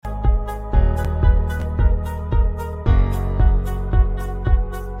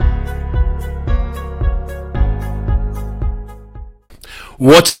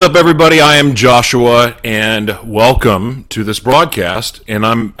What's up, everybody? I am Joshua, and welcome to this broadcast. And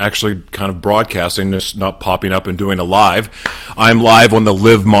I'm actually kind of broadcasting this, not popping up and doing a live. I'm live on the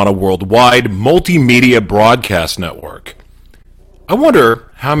Live Mana Worldwide Multimedia Broadcast Network. I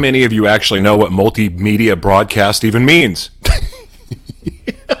wonder how many of you actually know what multimedia broadcast even means.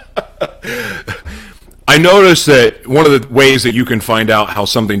 I noticed that one of the ways that you can find out how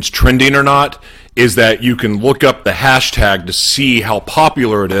something's trending or not is that you can look up the hashtag to see how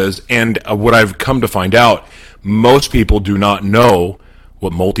popular it is, and what I've come to find out, most people do not know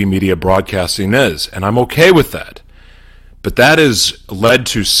what multimedia broadcasting is, and I'm okay with that. But that has led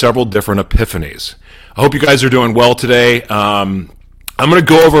to several different epiphanies. I hope you guys are doing well today. I'm going to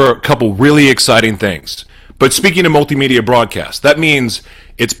go over a couple really exciting things. But speaking of multimedia broadcast, that means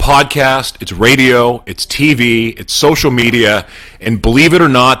it's podcast, it's radio, it's TV, it's social media, and believe it or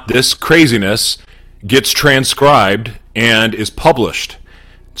not, this craziness gets transcribed and is published.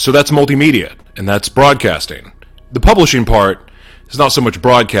 So that's multimedia, and that's broadcasting. The publishing part is not so much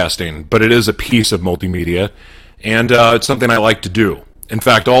broadcasting, but it is a piece of multimedia, and it's something I like to do. In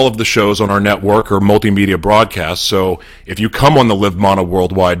fact, all of the shows on our network are multimedia broadcasts, so if you come on the Live Mana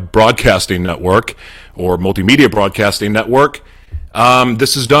Worldwide Broadcasting Network or Multimedia Broadcasting Network,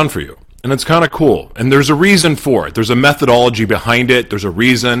 this is done for you. And it's kind of cool. And there's a reason for it. There's a methodology behind it. There's a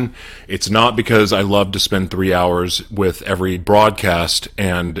reason. It's not because I love to spend 3 hours with every broadcast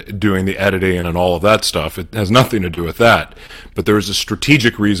and doing the editing and all of that stuff. It has nothing to do with that. But there's a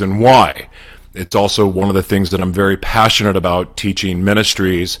strategic reason why. It's also one of the things that I'm very passionate about, teaching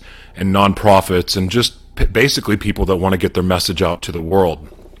ministries and nonprofits and just basically people that want to get their message out to the world.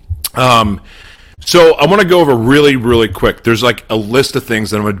 So I want to go over really, really quick. There's like a list of things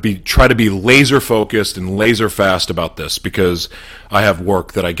that I'm going to try to be laser focused and laser fast about this because I have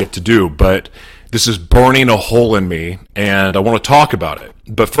work that I get to do, but this is burning a hole in me and I want to talk about it.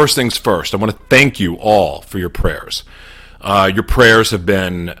 But first things first, I want to thank you all for your prayers. Your prayers have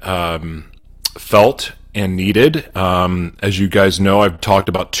been felt and needed. As you guys know, I've talked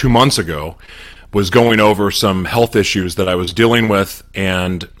about 2 months ago, was going over some health issues that I was dealing with.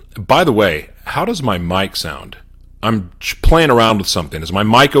 And by the way, how does my mic sound? I'm playing around with something. Is my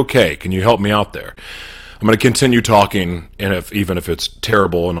mic okay? Can you help me out there? I'm going to continue talking, and even if it's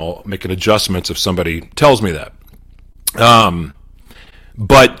terrible, and I'll make adjustments if somebody tells me that.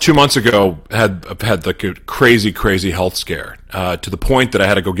 But 2 months ago, I've had like a crazy, crazy health scare to the point that I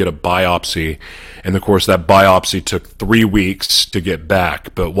had to go get a biopsy. And of course, that biopsy took 3 weeks to get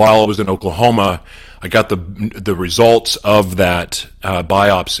back. But while I was in Oklahoma, I got the results of that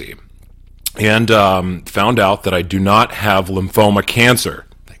biopsy and found out that I do not have lymphoma cancer.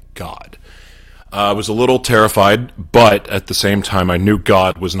 Thank God. I was a little terrified, but at the same time, I knew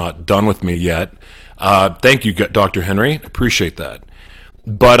God was not done with me yet. Thank you, Dr. Henry. Appreciate that.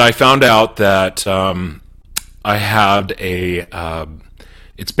 But I found out that I had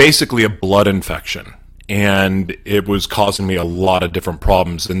it's basically a blood infection, and it was causing me a lot of different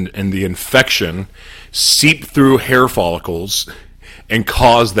problems. And the infection seeped through hair follicles and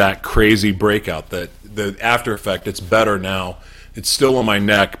caused that crazy breakout. That the after effect, it's better now. It's still on my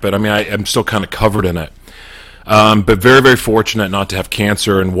neck, but I mean, I'm still kind of covered in it. But very, very fortunate not to have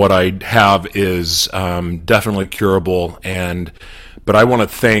cancer, and what I have is definitely curable. But I want to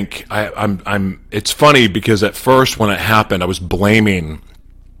thank. It's funny because at first when it happened, I was blaming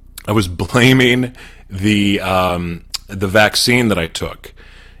the vaccine that I took,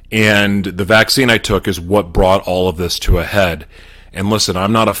 and the vaccine I took is what brought all of this to a head. And listen,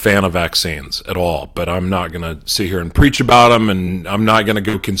 I'm not a fan of vaccines at all, but I'm not going to sit here and preach about them, and I'm not going to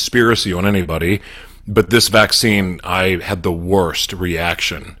go conspiracy on anybody. But this vaccine, I had the worst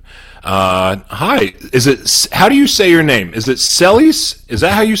reaction. Hi, how do you say your name? Is it Celis? Is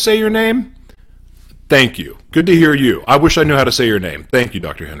that how you say your name? Thank you. Good to hear you. I wish I knew how to say your name. Thank you,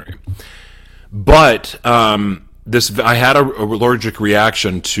 Dr. Henry. But I had an allergic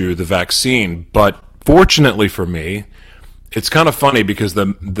reaction to the vaccine, but fortunately for me, it's kind of funny because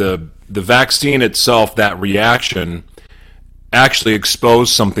the vaccine itself, that reaction, actually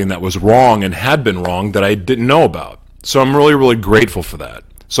exposed something that was wrong and had been wrong that I didn't know about. So I'm really, really grateful for that.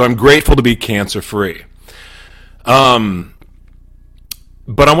 So I'm grateful to be cancer-free. But I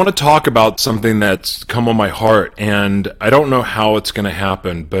want to talk about something that's come on my heart, and I don't know how it's going to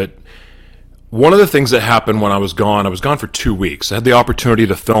happen, but one of the things that happened when I was gone for 2 weeks. I had the opportunity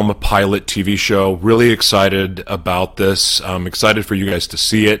to film a pilot TV show. Really excited about this. I'm excited for you guys to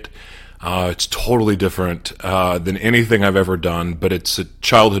see it. It's totally different than anything I've ever done, but it's a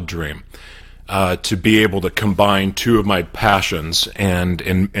childhood dream to be able to combine two of my passions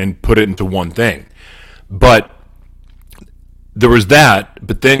and put it into one thing. But there was that,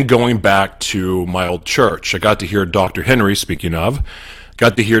 but then going back to my old church, I got to hear Dr. Henry, speaking of,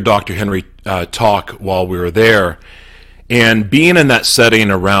 got to hear Dr. Henry talk while we were there. And being in that setting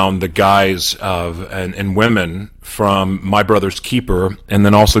around the guys and women from My Brother's Keeper, and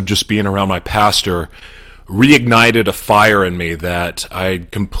then also just being around my pastor, reignited a fire in me that I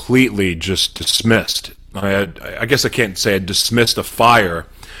completely just dismissed. I guess I can't say I dismissed a fire,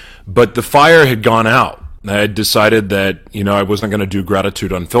 but the fire had gone out. I had decided that, I wasn't going to do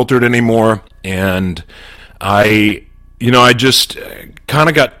Gratitude Unfiltered anymore, and I just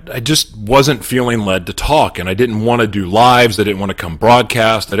I just wasn't feeling led to talk, and I didn't want to do lives. I didn't want to come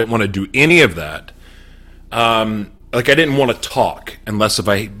broadcast. I didn't want to do any of that. I didn't want to talk unless if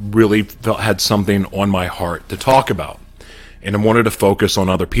I really had something on my heart to talk about, and I wanted to focus on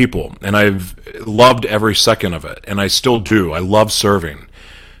other people. And I've loved every second of it, and I still do. I love serving.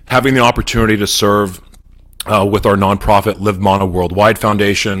 Having the opportunity to serve with our nonprofit Live Mono Worldwide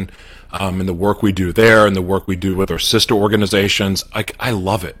Foundation, and the work we do there, and the work we do with our sister organizations, I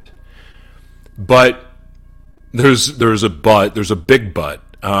love it. But there's a big but.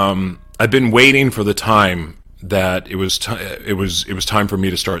 I've been waiting for the time that it was time for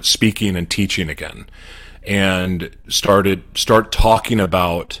me to start speaking and teaching again, and start talking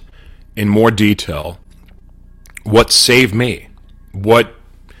about in more detail what saved me, what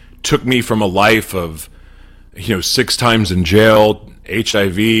took me from a life of 6 times in jail,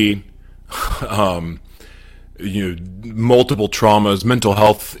 HIV, multiple traumas, mental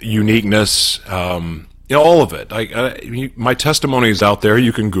health uniqueness, all of it. My testimony is out there.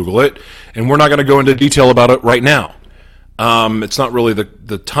 You can Google it, and we're not going to go into detail about it right now. It's not really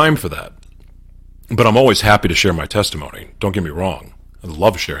the time for that. But I'm always happy to share my testimony. Don't get me wrong. I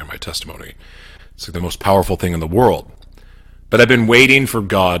love sharing my testimony. It's like the most powerful thing in the world. But I've been waiting for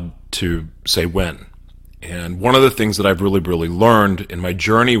God to say when. And one of the things that I've really, really learned in my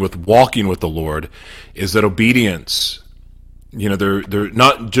journey with walking with the Lord is that obedience, they're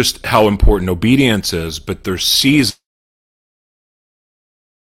not just how important obedience is, but their seasons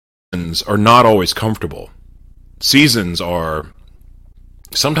are not always comfortable. Seasons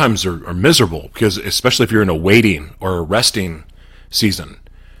sometimes are miserable, because especially if you're in a waiting or a resting season.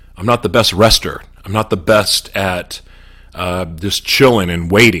 I'm not the best rester. I'm not the best at just chilling and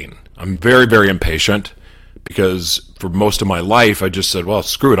waiting. I'm very, very impatient, because for most of my life I just said, well,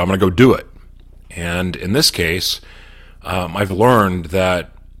 screw it, I'm going to go do it. And in this case, I've learned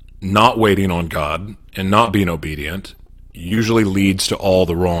that not waiting on God and not being obedient usually leads to all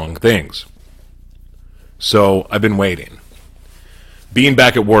the wrong things. So I've been waiting. Being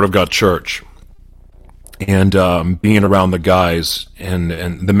back at Word of God Church, and being around the guys and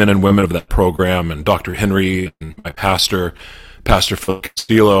the men and women of that program, and Dr. Henry and my pastor, Pastor Phil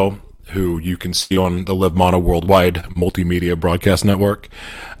Castillo, who you can see on the Live Mono Worldwide Multimedia Broadcast Network,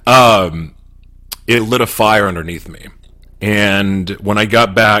 it lit a fire underneath me. And when I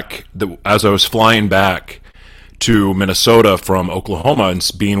got back, as I was flying back to Minnesota from Oklahoma and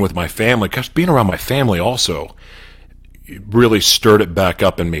being with my family, because being around my family also really stirred it back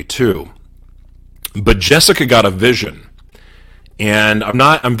up in me too. But Jessica got a vision, and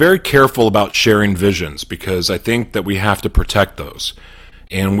I'm very careful about sharing visions, because I think that we have to protect those.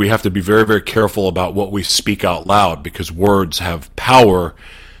 And we have to be very, very careful about what we speak out loud, because words have power,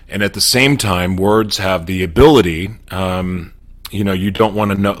 and at the same time, words have the ability, you don't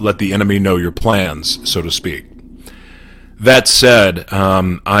want to let the enemy know your plans, so to speak. That said,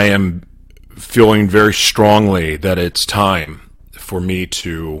 I am feeling very strongly that it's time for me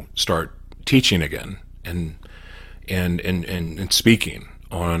to start teaching again and speaking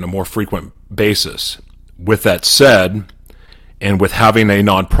on a more frequent basis. With that said, and with having a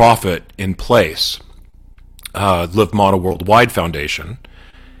nonprofit in place, Live Mono Worldwide Foundation,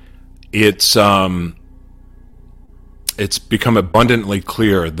 it's become abundantly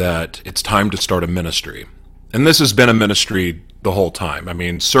clear that it's time to start a ministry. And this has been a ministry the whole time. I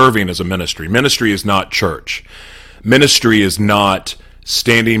mean, serving is a ministry. Ministry is not church. Ministry is not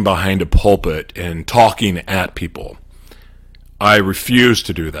standing behind a pulpit and talking at people. I refuse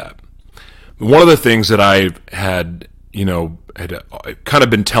to do that. One of the things that I had kind of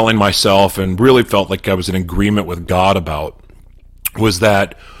been telling myself, and really felt like I was in agreement with God about, was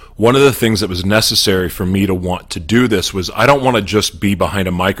that one of the things that was necessary for me to want to do this was, I don't want to just be behind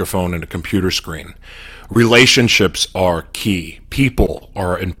a microphone and a computer screen. Relationships are key. People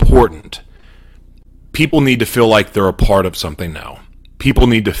are important. People need to feel like they're a part of something now. People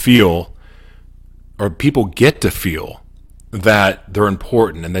need to feel, or people get to feel, that they're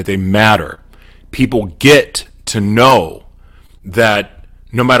important and that they matter. People get to know that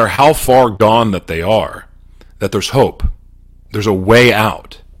no matter how far gone that they are, that there's hope, There's a way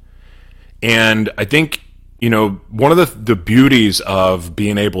out. And I think, one of the beauties of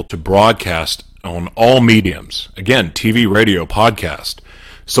being able to broadcast on all mediums, again, TV, radio, podcast,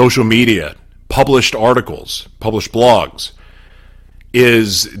 social media, published articles, published blogs,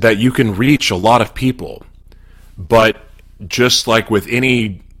 is that you can reach a lot of people. But just like with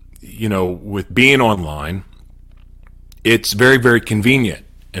any, with being online, it's very, very convenient.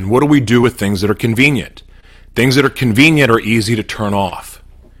 And what do we do with things that are convenient? Things that are convenient are easy to turn off.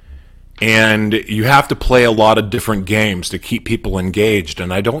 And you have to play a lot of different games to keep people engaged.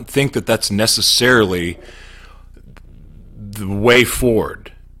 And I don't think that that's necessarily the way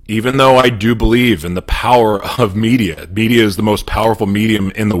forward. Even though I do believe in the power of media. Media is the most powerful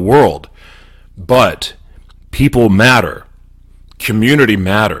medium in the world. But people matter. Community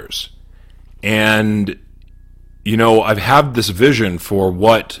matters. And, I've had this vision for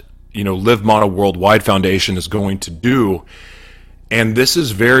what, Live Mono Worldwide Foundation is going to do. And this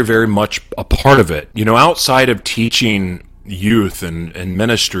is very, very much a part of it. Outside of teaching youth and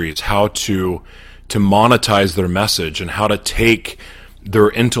ministries how to monetize their message and how to take their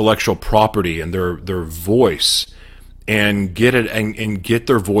intellectual property and their voice and get it and get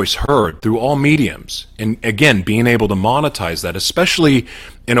their voice heard through all mediums. And again, being able to monetize that, especially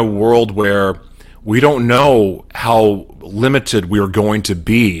in a world where we don't know how limited we are going to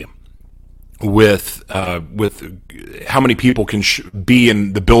be with how many people can be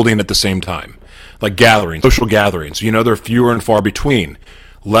in the building at the same time, like gatherings, social gatherings. They're fewer and far between.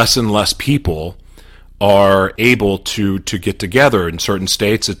 Less and less people are able to get together. In certain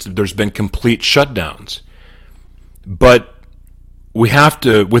states, there's been complete shutdowns. But we have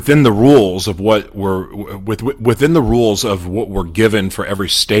to, within the rules of what we're given for every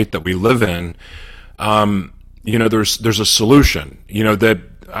state that we live in, there's a solution. That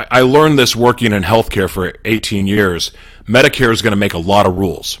I learned this working in healthcare for 18 years. Medicare is going to make a lot of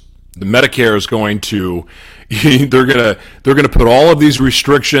rules. The Medicare is going to, they're going to put all of these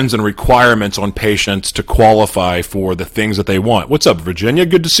restrictions and requirements on patients to qualify for the things that they want. What's up, Virginia?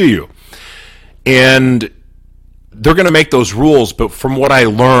 Good to see you. And they're going to make those rules, but from what I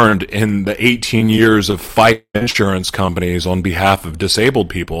learned in the 18 years of fighting insurance companies on behalf of disabled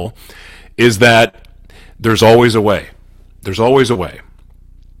people, is that there's always a way. There's always a way.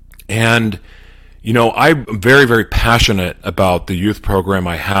 And, I'm very, very passionate about the youth program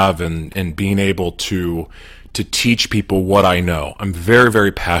I have and being able to teach people what I know. I'm very,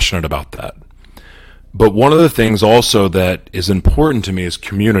 very passionate about that. But one of the things also that is important to me is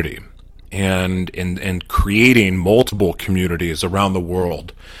community and creating multiple communities around the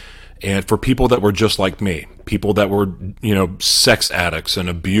world. And for people that were just like me, people that were, sex addicts and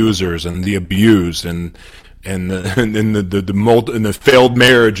abusers and the abused and the failed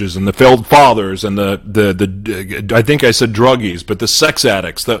marriages and the failed fathers and the I think I said druggies, but the sex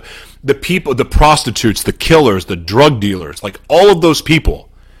addicts, the people, the prostitutes, the killers, the drug dealers, like all of those people,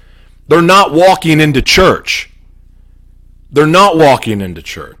 they're not walking into church. They're not walking into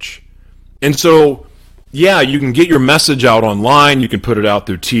church. And so, yeah, you can get your message out online, you can put it out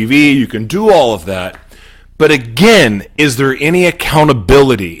through TV, you can do all of that. But again, is there any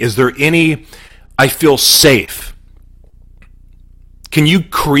accountability? Is there any, I feel safe? Can you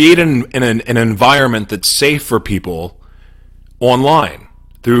create an environment that's safe for people online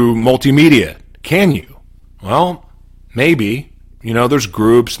through multimedia? Can you? Well, maybe. There's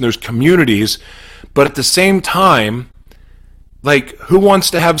groups and there's communities, but at the same time, like, who wants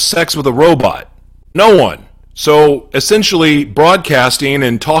to have sex with a robot? No one. So essentially, broadcasting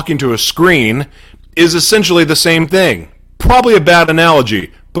and talking to a screen is essentially the same thing. Probably a bad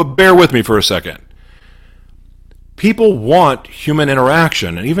analogy, but bear with me for a second. People want human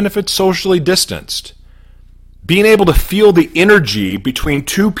interaction, and even if it's socially distanced, being able to feel the energy between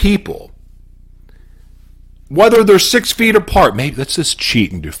two people, whether they're 6 feet apart, maybe let's just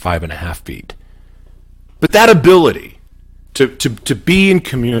cheat and do 5.5 feet. But that ability to be in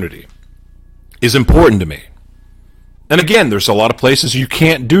community is important to me. And again, there's a lot of places you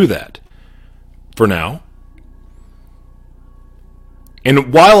can't do that for now.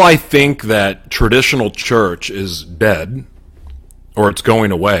 And while I think that traditional church is dead, or it's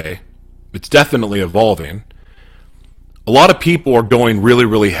going away, it's definitely evolving, a lot of people are going really,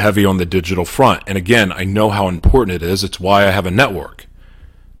 really heavy on the digital front. And again, I know how important it is. It's why I have a network.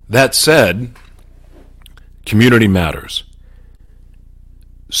 That said, community matters.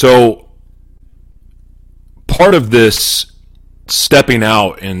 So part of this stepping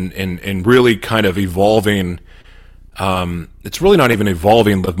out and really kind of evolving, it's really not even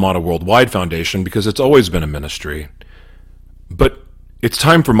evolving Live Mono Worldwide Foundation because it's always been a ministry. But it's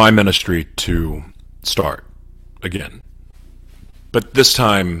time for my ministry to start again. but this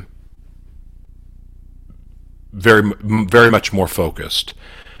time very much more focused.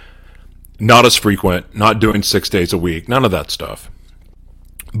 Not as frequent, not doing 6 days a week, none of that stuff.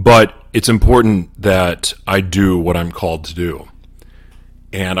 But it's important that I do what I'm called to do.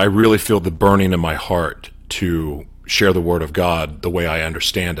 And I really feel the burning in my heart to share the Word of God the way I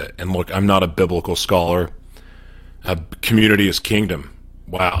understand it. And look, I'm not a biblical scholar. Community is kingdom.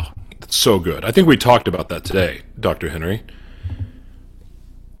 Wow, that's so good. I think we talked about that today, Dr. Henry.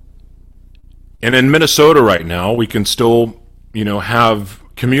 And in Minnesota right now, we can still, have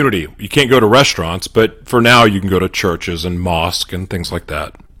community. You can't go to restaurants, but for now you can go to churches and mosques and things like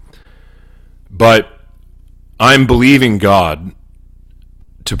that. But I'm believing God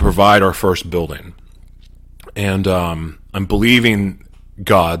to provide our first building. And I'm believing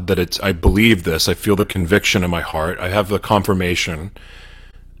God that I believe this. I feel the conviction in my heart. I have the confirmation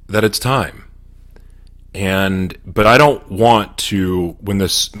that it's time. But I don't want to, when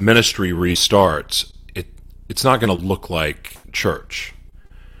this ministry restarts, it's not going to look like church.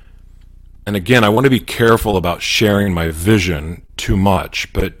 And again, I want to be careful about sharing my vision too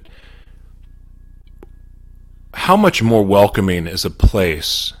much, but how much more welcoming is a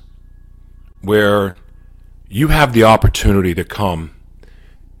place where you have the opportunity to come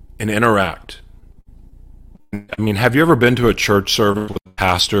and interact? I mean, have you ever been to a church service with a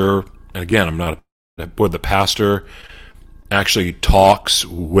pastor? And again, I'm not where the pastor actually talks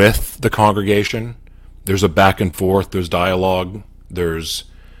with the congregation. There's a back and forth, there's dialogue, there's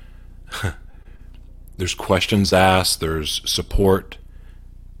questions asked, there's support.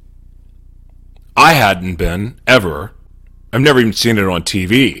 I hadn't been, ever. I've never even seen it on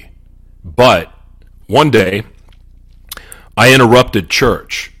TV. But one day, I interrupted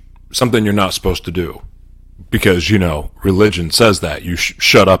church, something you're not supposed to do. Because, religion says that. You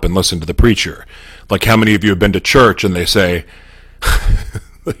shut up and listen to the preacher. Like, how many of you have been to church and they say,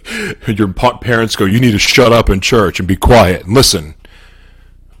 your parents go, you need to shut up in church and be quiet and listen.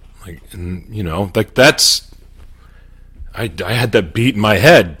 That's, I had that beat in my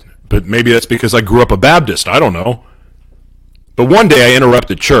head, but maybe that's because I grew up a Baptist. I don't know. But one day I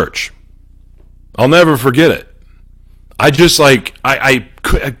interrupted church. I'll never forget it. I just I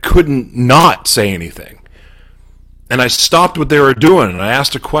couldn't not say anything. And I stopped what they were doing and I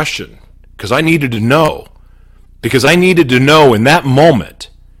asked a question because I needed to know. Because I needed to know in that moment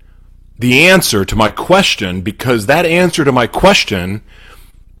the answer to my question, because that answer to my question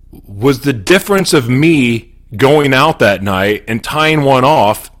was the difference of me going out that night and tying one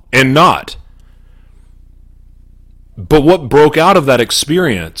off and not. But what broke out of that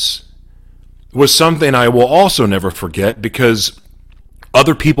experience was something I will also never forget, because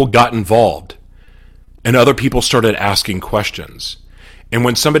other people got involved and other people started asking questions. And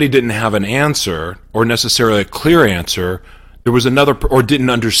when somebody didn't have an answer, or necessarily a clear answer, there was another, or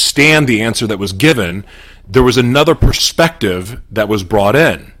didn't understand the answer that was given, there was another perspective that was brought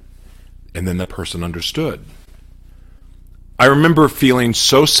in. And then that person understood. I remember feeling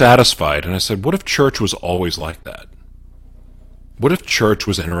so satisfied, and I said, what if church was always like that? What if church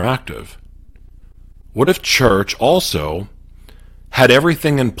was interactive? What if church also had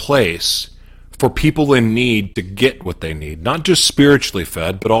everything in place for people in need to get what they need, not just spiritually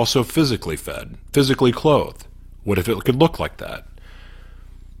fed, but also physically fed, physically clothed? What if it could look like that?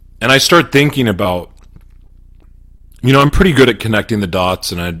 And I start thinking about, I'm pretty good at connecting the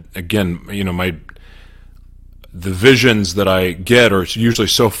dots, and the visions that I get are usually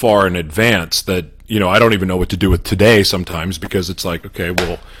so far in advance that, I don't even know what to do with today sometimes, because it's like, okay,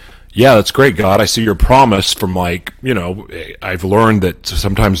 well, yeah, that's great, God. I see your promise from I've learned that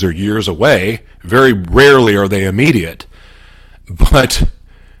sometimes they're years away. Very rarely are they immediate. But,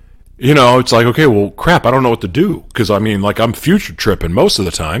 it's like, okay, well, crap, I don't know what to do. Because, I'm future tripping most of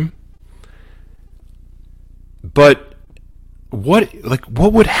the time. But what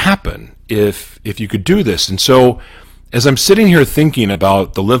would happen if you could do this? And so, as I'm sitting here thinking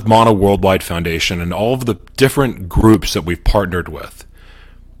about the Live Mono Worldwide Foundation and all of the different groups that we've partnered with,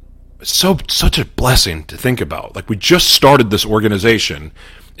 such a blessing to think about. We just started this organization,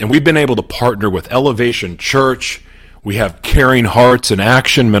 and we've been able to partner with Elevation Church. We have Caring Hearts in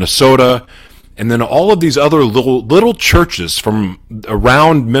Action, Minnesota, and then all of these other little churches from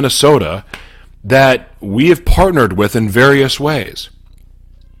around Minnesota that we have partnered with in various ways.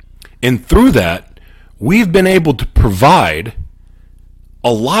 And through that, we've been able to provide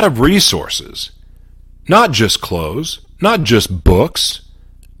a lot of resources, not just clothes, not just books,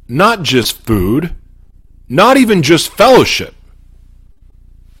 not just food, not even just fellowship.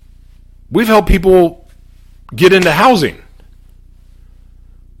 We've helped people get into housing.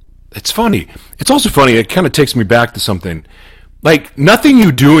 It's funny. It's also funny. It kind of takes me back to something. Like, nothing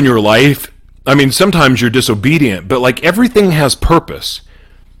you do in your life, I mean, sometimes you're disobedient, but like everything has purpose.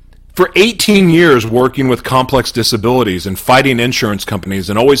 For 18 years working with complex disabilities and fighting insurance companies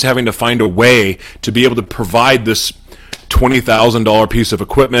and always having to find a way to be able to provide this $20,000 piece of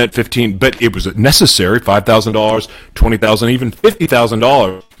equipment, but it was necessary, $5,000, $20,000, even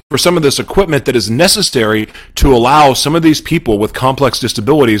 $50,000 for some of this equipment that is necessary to allow some of these people with complex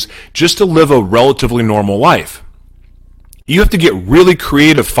disabilities just to live a relatively normal life. You have to get really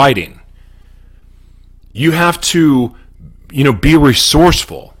creative fighting. You have to, be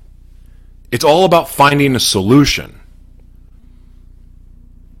resourceful. It's all about finding a solution.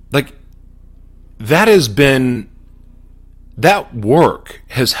 Like, that work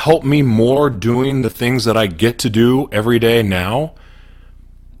has helped me more doing the things that I get to do every day now.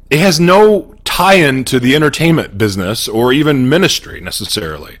 It has no tie-in to the entertainment business or even ministry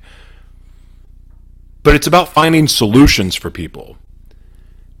necessarily. But it's about finding solutions for people.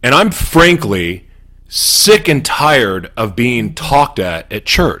 And I'm frankly sick and tired of being talked at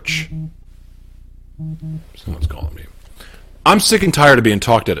church. Someone's calling me. I'm sick and tired of being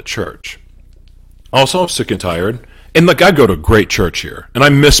talked at church. Also, I'm sick and tired. And look, I go to a great church here. And I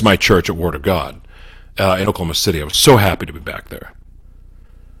miss my church at Word of God in Oklahoma City. I was so happy to be back there.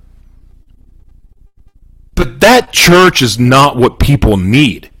 But that church is not what people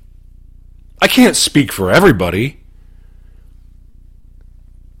need. I can't speak for everybody.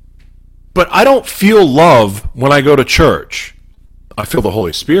 But I don't feel love when I go to church. I feel the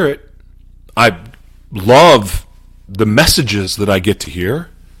Holy Spirit. I love the messages that I get to hear.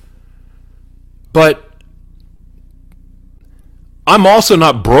 But I'm also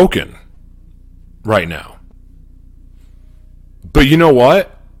not broken right now. But you know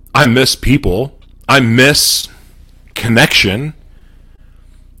what? I miss people. I miss connection.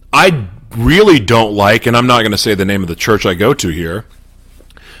 I really don't like, and I'm not going to say the name of the church I go to here,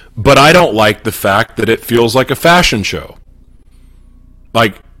 but I don't like the fact that it feels like a fashion show.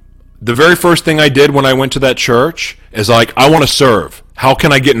 Like, the very first thing I did when I went to that church is like, I want to serve. How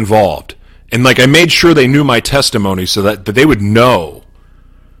can I get involved? And like, I made sure they knew my testimony so that they would know.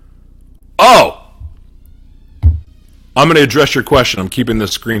 Oh, I'm going to address your question. I'm keeping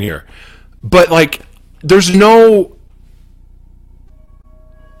this screen here. But like, there's no,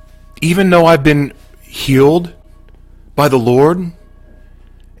 even though I've been healed by the Lord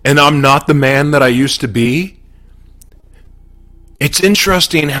and I'm not the man that I used to be, it's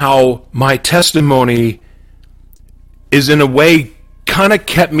interesting how my testimony is in a way kind of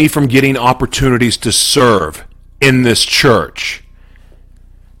kept me from getting opportunities to serve in this church.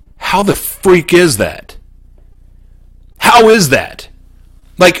 How the freak is that? How is that?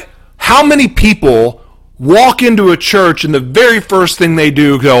 Like, how many people walk into a church and the very first thing they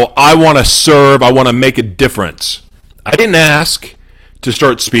do go, I want to serve, I want to make a difference. I didn't ask to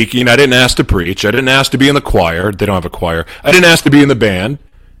start speaking. I didn't ask to preach. I didn't ask to be in the choir. They don't have a choir. I didn't ask to be in the band.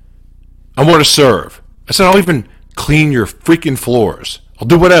 I want to serve. I said, I'll even clean your freaking floors. I'll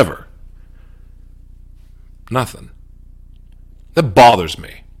do whatever. Nothing. That bothers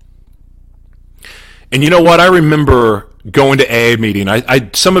me. And you know what? I remember going to AA meeting.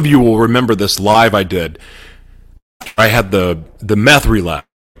 Some of you will remember this live I did. I had the meth relapse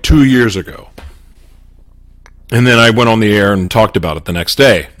 2 years ago. And then I went on the air and talked about it the next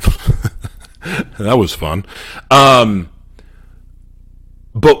day. That was fun. But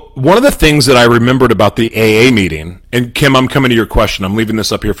one of the things that I remembered about the AA meeting, and Kim, I'm coming to your question. I'm leaving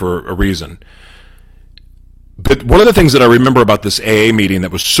this up here for a reason. But one of the things that I remember about this AA meeting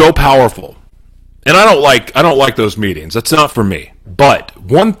that was so powerful, and I don't like those meetings. That's not for me. But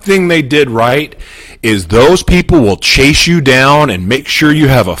one thing they did right is those people will chase you down and make sure you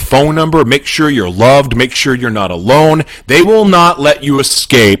have a phone number, make sure you're loved, make sure you're not alone. They will not let you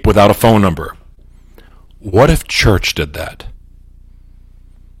escape without a phone number. What if church did that?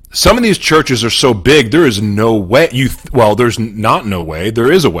 Some of these churches are so big, there is no way. There's not no way.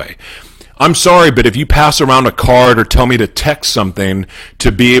 There is a way. I'm sorry, but if you pass around a card or tell me to text something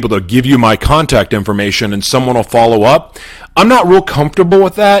to be able to give you my contact information and someone will follow up, I'm not real comfortable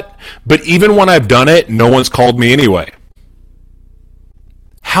with that. But even when I've done it, no one's called me anyway.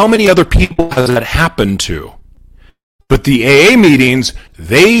 How many other people has that happened to? But the AA meetings,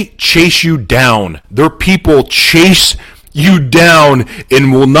 they chase you down. Their people chase you down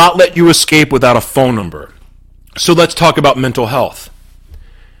and will not let you escape without a phone number. So let's talk about mental health.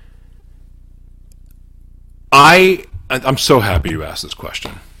 I'm so happy you asked this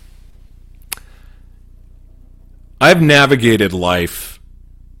question. I've navigated life,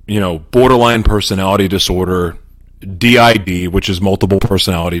 borderline personality disorder, DID, which is multiple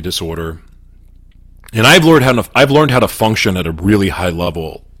personality disorder. And I've learned how to function at a really high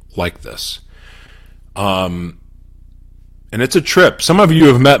level like this. And it's a trip. Some of you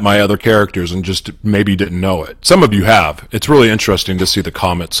have met my other characters and just maybe didn't know it. Some of you have. It's really interesting to see the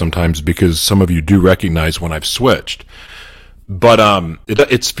comments sometimes because some of you do recognize when I've switched. But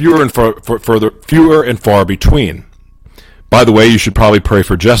it's fewer and far between. By the way, you should probably pray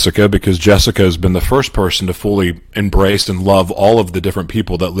for Jessica because Jessica has been the first person to fully embrace and love all of the different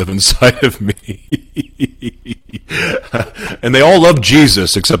people that live inside of me. And they all love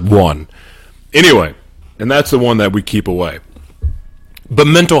Jesus except one. Anyway, and that's the one that we keep away. But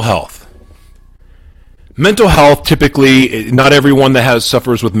mental health. Mental health, typically, not everyone that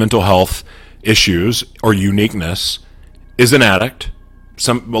suffers with mental health issues or uniqueness is an addict.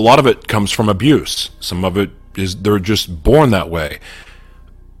 A lot of it comes from abuse. Some of it is they're just born that way.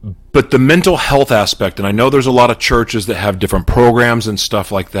 But the mental health aspect, and I know there's a lot of churches that have different programs and stuff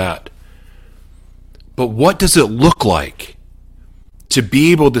like that. But what does it look like to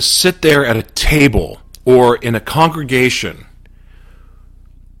be able to sit there at a table or in a congregation?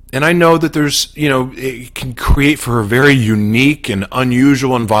 And I know that it can create for a very unique and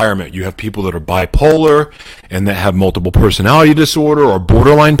unusual environment. You have people that are bipolar and that have multiple personality disorder or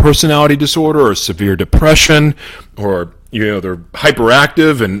borderline personality disorder or severe depression or, they're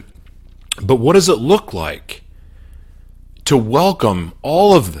hyperactive. But what does it look like to welcome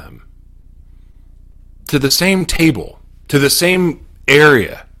all of them to the same table, to the same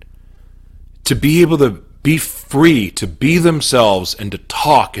area, to be able to be free to be themselves and to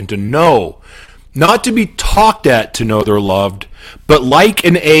talk and to know, not to be talked at to know they're loved, but like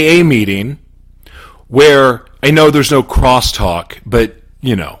an AA meeting where I know there's no crosstalk, but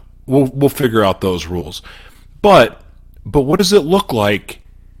we'll figure out those rules. But what does it look like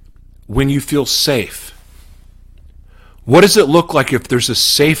when you feel safe? What does it look like if there's a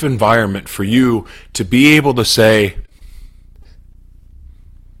safe environment for you to be able to say,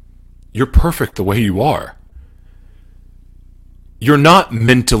 you're perfect the way you are. You're not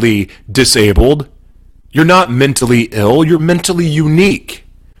mentally disabled. You're not mentally ill. You're mentally unique.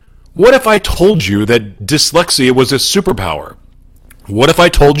 What if I told you that dyslexia was a superpower? What if I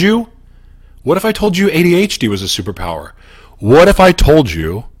told you ADHD was a superpower? What if I told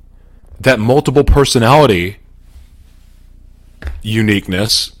you that multiple personality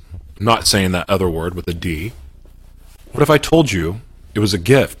uniqueness, I'm not saying that other word with a D, what if I told you it was a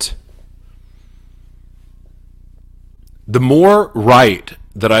gift? The more right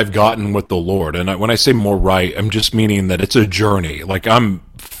that I've gotten with the Lord, and when I say more right, I'm just meaning that it's a journey. Like I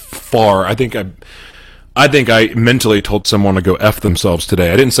think I mentally told someone to go F themselves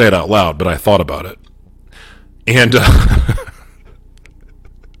today. I didn't say it out loud, but I thought about it. And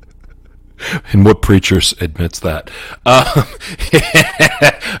and what preacher admits that? I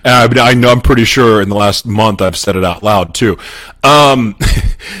know, I'm pretty sure in the last month I've said it out loud too. But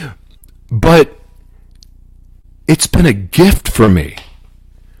it's been a gift for me.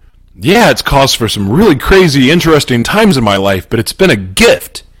 Yeah, it's caused for some really crazy, interesting times in my life, but it's been a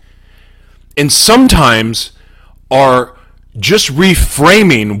gift. And sometimes our just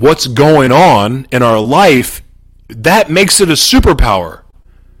reframing what's going on in our life, that makes it a superpower.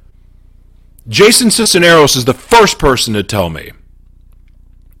 Jason Cisneros is the first person to tell me,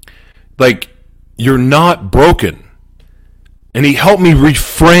 like, you're not broken. And he helped me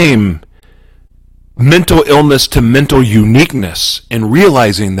reframe mental illness to mental uniqueness and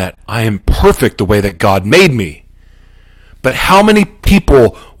realizing that I am perfect the way that God made me. But how many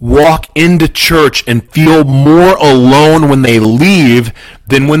people walk into church and feel more alone when they leave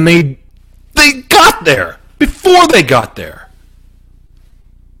than when they got there, before they got there?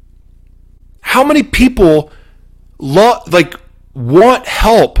 How many people want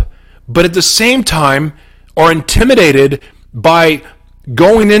help, but at the same time are intimidated by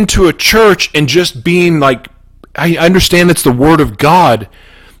going into a church and just being like, I understand it's the Word of God,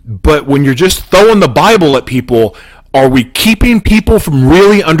 but when you're just throwing the Bible at people, are we keeping people from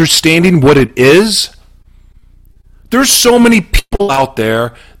really understanding what it is? There's so many people out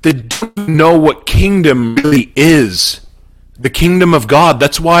there that don't know what kingdom really is. The kingdom of God.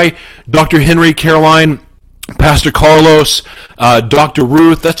 That's why Dr. Henry, Caroline, Pastor Carlos, Dr.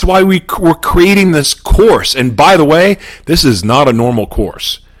 Ruth, that's why we're creating this course. And by the way, this is not a normal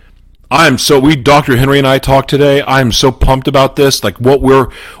course. Dr. Henry and I talked today. I'm so pumped about this. Like what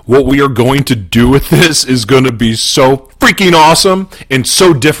we are going to do with this is going to be so freaking awesome and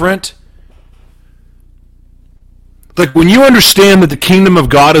so different. Like when you understand that the kingdom of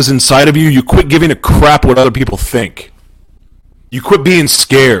God is inside of you, you quit giving a crap what other people think. You quit being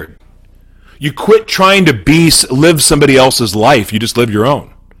scared. You quit trying to live somebody else's life. You just live your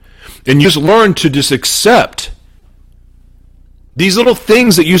own. And you just learn to just accept these little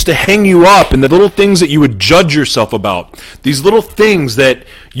things that used to hang you up, and the little things that you would judge yourself about. These little things that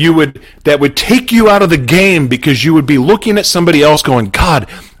would take you out of the game because you would be looking at somebody else going, God,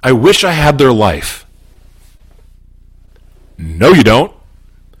 I wish I had their life. No, you don't.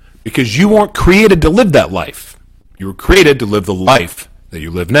 Because you weren't created to live that life. You were created to live the life that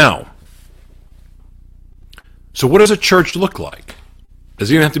you live now. So what does a church look like? Does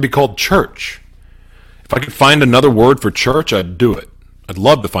it even have to be called church? If I could find another word for church, I'd do it. I'd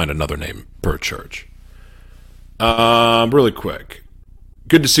love to find another name for a church. Really quick.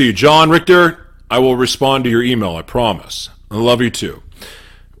 Good to see you, John Richter. I will respond to your email, I promise. I love you too.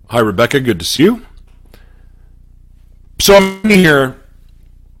 Hi, Rebecca. Good to see you. So I'm here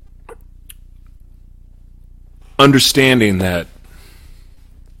understanding that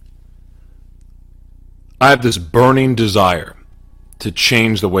I have this burning desire to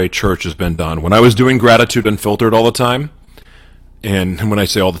change the way church has been done. When I was doing Gratitude Unfiltered all the time, and when I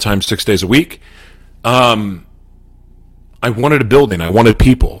say all the time, 6 days a week, I wanted a building. I wanted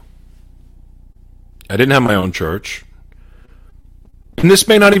people. I didn't have my own church. And this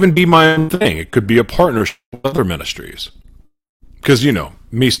may not even be my own thing. It could be a partnership with other ministries. Because,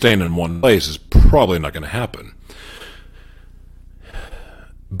 me staying in one place is probably not going to happen.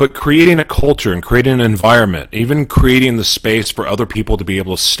 But creating a culture and creating an environment, even creating the space for other people to be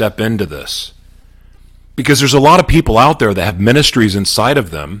able to step into this. Because there's a lot of people out there that have ministries inside of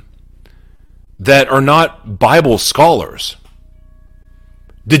them that are not Bible scholars.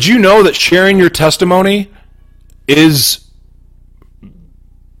 Did you know that sharing your testimony is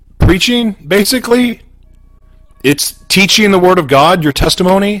preaching, basically? It's teaching the Word of God, your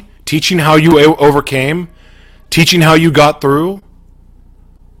testimony, teaching how you overcame, teaching how you got through.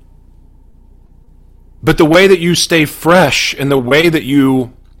 But the way that you stay fresh and the way that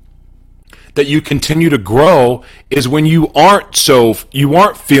you continue to grow is when you aren't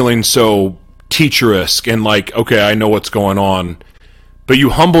feeling so teacherisk and like, okay, I know what's going on. But you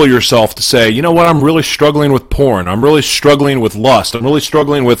humble yourself to say, you know what, I'm really struggling with porn. I'm really struggling with lust. I'm really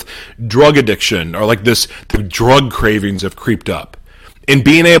struggling with drug addiction, or like the drug cravings have creeped up. And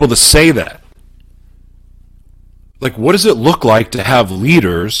being able to say that. Like, what does it look like to have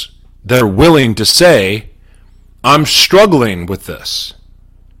leaders that are willing to say, I'm struggling with this.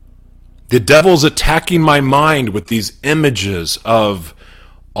 The devil's attacking my mind with these images of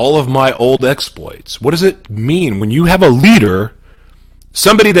all of my old exploits. What does it mean when you have a leader,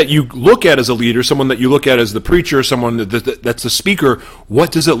 somebody that you look at as a leader, someone that you look at as the preacher, someone that's the speaker?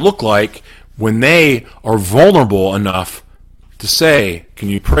 What does it look like when they are vulnerable enough to say, can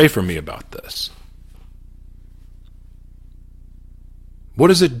you pray for me about this? What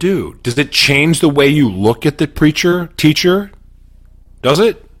does it do? Does it change the way you look at the teacher? Does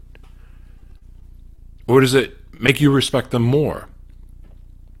it? Or does it make you respect them more?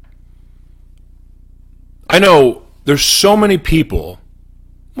 I know there's so many people.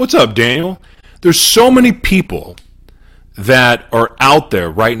 What's up, Daniel? There's so many people that are out there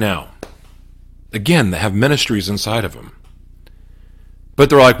right now, again, that have ministries inside of them. But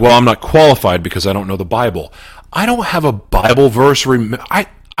they're like, well, I'm not qualified because I don't know the Bible. I don't have a Bible verse. I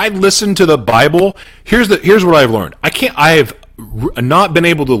listen to the Bible. Here's what I've learned. I have not been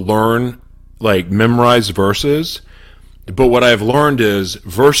able to learn, like, memorize verses. But what I've learned is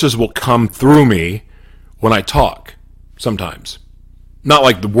verses will come through me when I talk sometimes. Not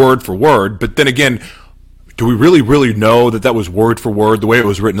like the word for word, but then again, do we really, really know that was word for word the way it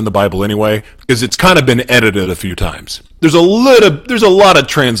was written in the Bible anyway? Because it's kind of been edited a few times. There's a lot of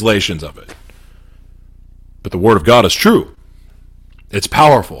translations of it. But the Word of God is true. It's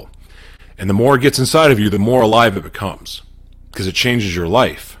powerful. And the more it gets inside of you, the more alive it becomes. Because it changes your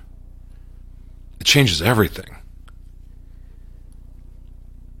life. It changes everything.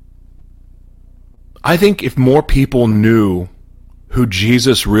 I think if more people knew who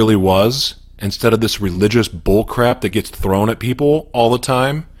Jesus really was, instead of this religious bullcrap that gets thrown at people all the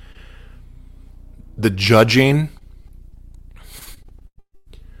time, the judging.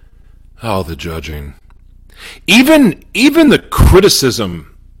 Oh, the judging. Even the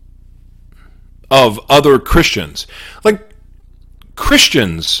criticism of other Christians. Like,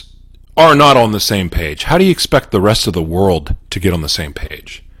 Christians are not on the same page. How do you expect the rest of the world to get on the same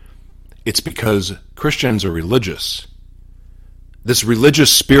page? It's because Christians are religious. This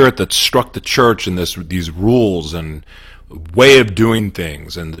religious spirit that struck the church and these rules and way of doing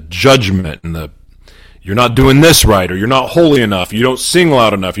things and the judgment and you're not doing this right, or you're not holy enough, you don't sing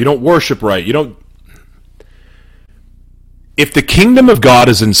loud enough, you don't worship right, you don't. If the kingdom of God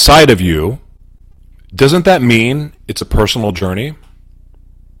is inside of you, doesn't that mean it's a personal journey?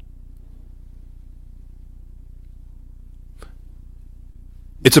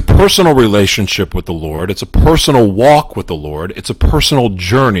 It's a personal relationship with the Lord. It's a personal walk with the Lord. It's a personal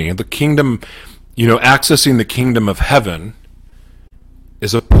journey. The kingdom, accessing the kingdom of heaven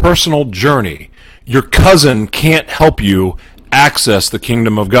is a personal journey. Your cousin can't help you access the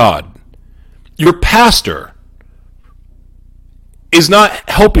kingdom of God. Your pastor is not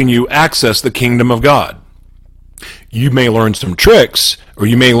helping you access the kingdom of God. You may learn some tricks, or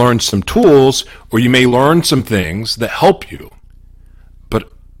you may learn some tools, or you may learn some things that help you.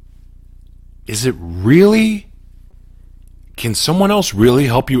 But is it really? Can someone else really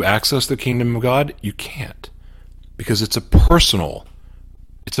help you access the kingdom of God? You can't, because it's a personal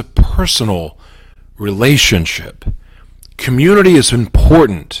relationship. Community is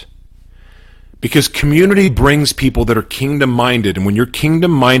important because community brings people that are kingdom-minded, and when you're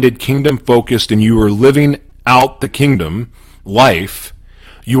kingdom-minded, kingdom-focused, and you are living out the kingdom life,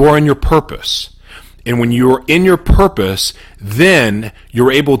 you are in your purpose. And when you are in your purpose, then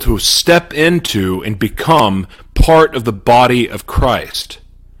you're able to step into and become part of the body of Christ.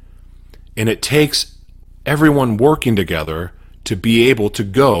 And it takes everyone working together to be able to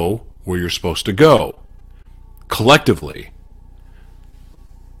go where you're supposed to go, collectively.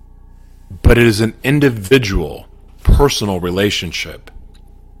 But it is an individual, personal relationship.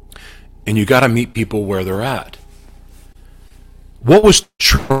 And you got to meet people where they're at. What was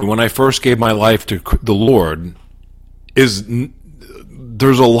true when I first gave my life to the Lord is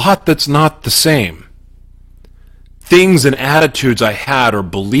there's a lot that's not the same. Things and attitudes I had or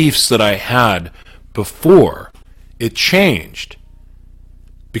beliefs that I had before, it changed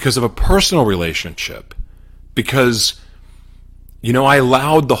because of a personal relationship. Because, I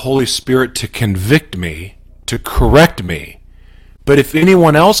allowed the Holy Spirit to convict me, to correct me. But if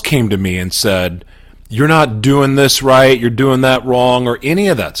anyone else came to me and said, you're not doing this right, you're doing that wrong, or any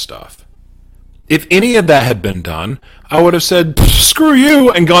of that stuff, if any of that had been done, I would have said, screw you,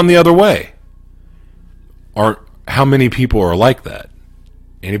 and gone the other way. Or how many people are like that?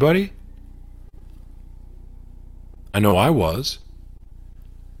 Anybody? I know I was.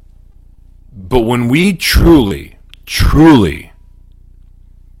 But when we truly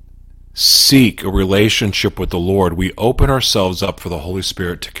seek a relationship with the Lord, we open ourselves up for the Holy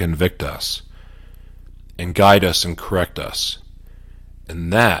Spirit to convict us and guide us and correct us.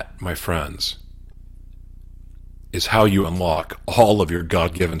 And that, my friends, is how you unlock all of your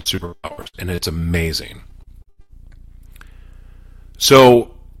God-given superpowers. And it's amazing.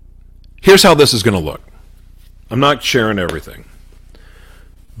 So, here's how this is going to look. I'm not sharing everything.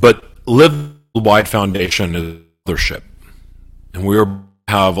 But Live Worldwide Foundation is a mothership. And we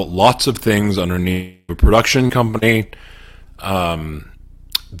have lots of things underneath a production company, now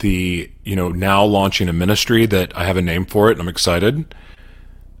launching a ministry that I have a name for it, and I'm excited.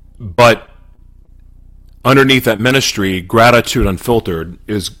 But underneath that ministry, Gratitude Unfiltered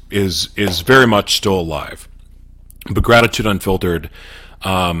is very much still alive. But Gratitude Unfiltered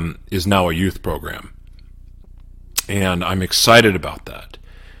is now a youth program, and I'm excited about that.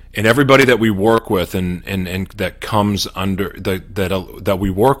 And everybody that we work with and that comes under that we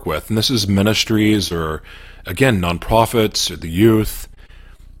work with, and this is ministries or, again, nonprofits or the youth,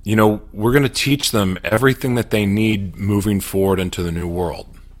 we're going to teach them everything that they need moving forward into the new world.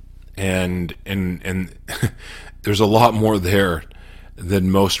 And there's a lot more there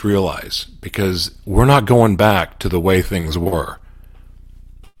than most realize, because we're not going back to the way things were.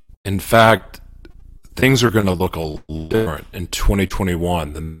 In fact, things are going to look a little different in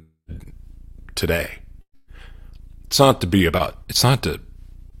 2021 than today. It's not to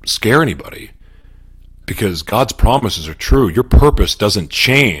scare anybody, because God's promises are true. Your purpose doesn't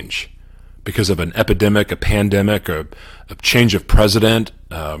change because of an epidemic, a pandemic, or a change of president,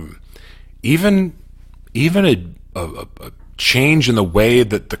 even a change in the way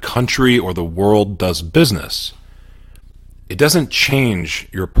that the country or the world does business. It doesn't change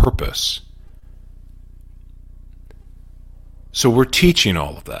your purpose. So we're teaching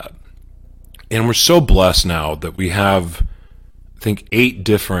all of that. And we're so blessed now that we have, I think, 8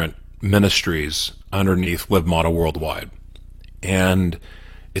 different ministries underneath Live Model Worldwide. And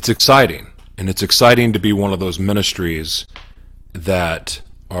it's exciting. And it's exciting to be one of those ministries that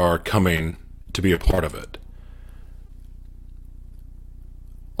are coming to be a part of it.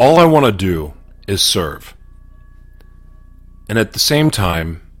 All I want to do is serve. And at the same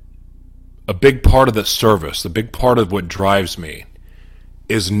time, a big part of the service, the big part of what drives me,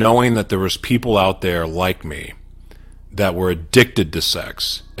 is knowing that there was people out there like me that were addicted to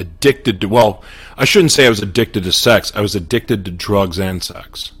sex. I shouldn't say I was addicted to sex. I was addicted to drugs and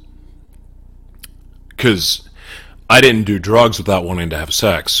sex. Because I didn't do drugs without wanting to have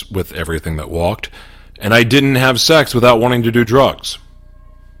sex with everything that walked, and I didn't have sex without wanting to do drugs.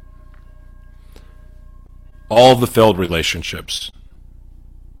 all the failed relationships,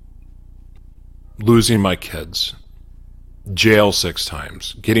 losing my kids, jail 6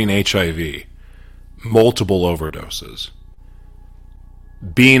 times, getting HIV, multiple overdoses,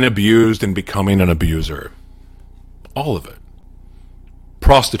 being abused and becoming an abuser, all of it,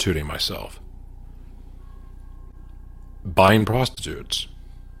 prostituting myself, buying prostitutes,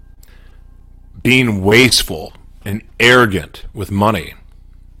 being wasteful and arrogant with money,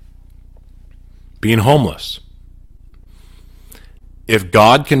 being homeless. If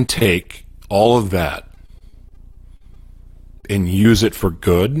God can take all of that and use it for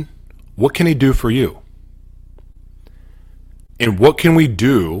good, what can he do for you? And what can we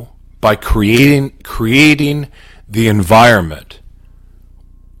do by creating the environment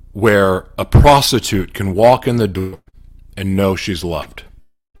where a prostitute can walk in the door and know she's loved?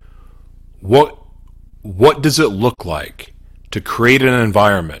 What does it look like to create an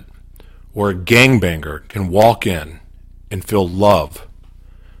environment where a gangbanger can walk in and feel love,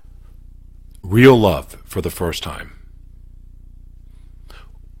 real love, for the first time?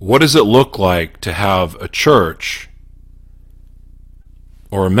 What does it look like to have a church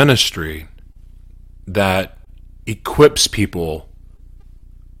or a ministry that equips people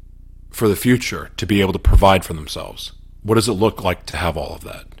for the future to be able to provide for themselves? What does it look like to have all of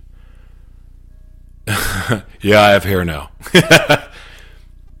that? Yeah, I have hair now.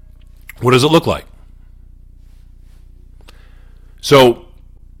 What does it look like? So,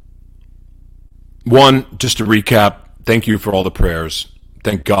 one, just to recap, thank you for all the prayers.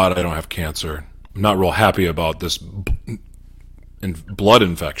 Thank God I don't have cancer. I'm not real happy about this blood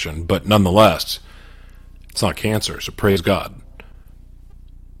infection, but nonetheless, it's not cancer, so praise God.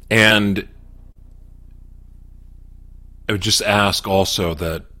 And I would just ask also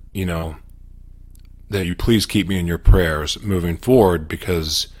that, that you please keep me in your prayers moving forward,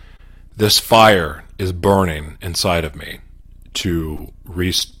 because this fire is burning inside of me to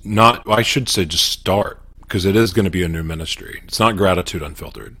just start, because it is going to be a new ministry. It's not Gratitude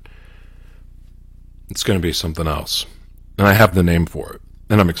Unfiltered. It's going to be something else. And I have the name for it.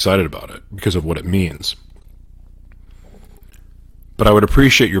 And I'm excited about it because of what it means. But I would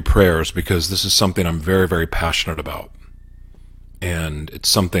appreciate your prayers, because this is something I'm very, very passionate about. And it's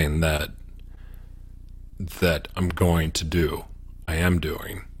something that I'm going to do. I am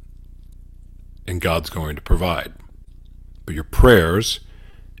doing. And God's going to provide. But your prayers,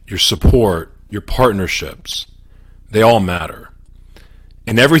 your support, your partnerships, they all matter.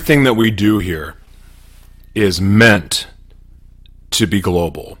 And everything that we do here is meant to be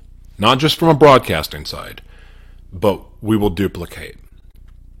global. Not just from a broadcasting side, but we will duplicate.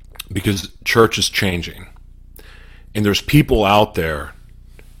 Because church is changing. And there's people out there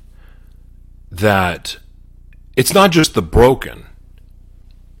that it's not just the broken.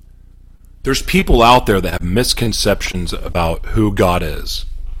 There's people out there that have misconceptions about who God is.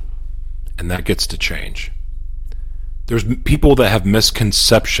 And that gets to change. There's people that have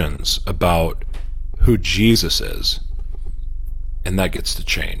misconceptions about who Jesus is. And that gets to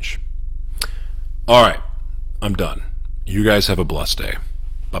change. All right, I'm done. You guys have a blessed day.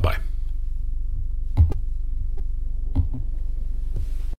 Bye-bye.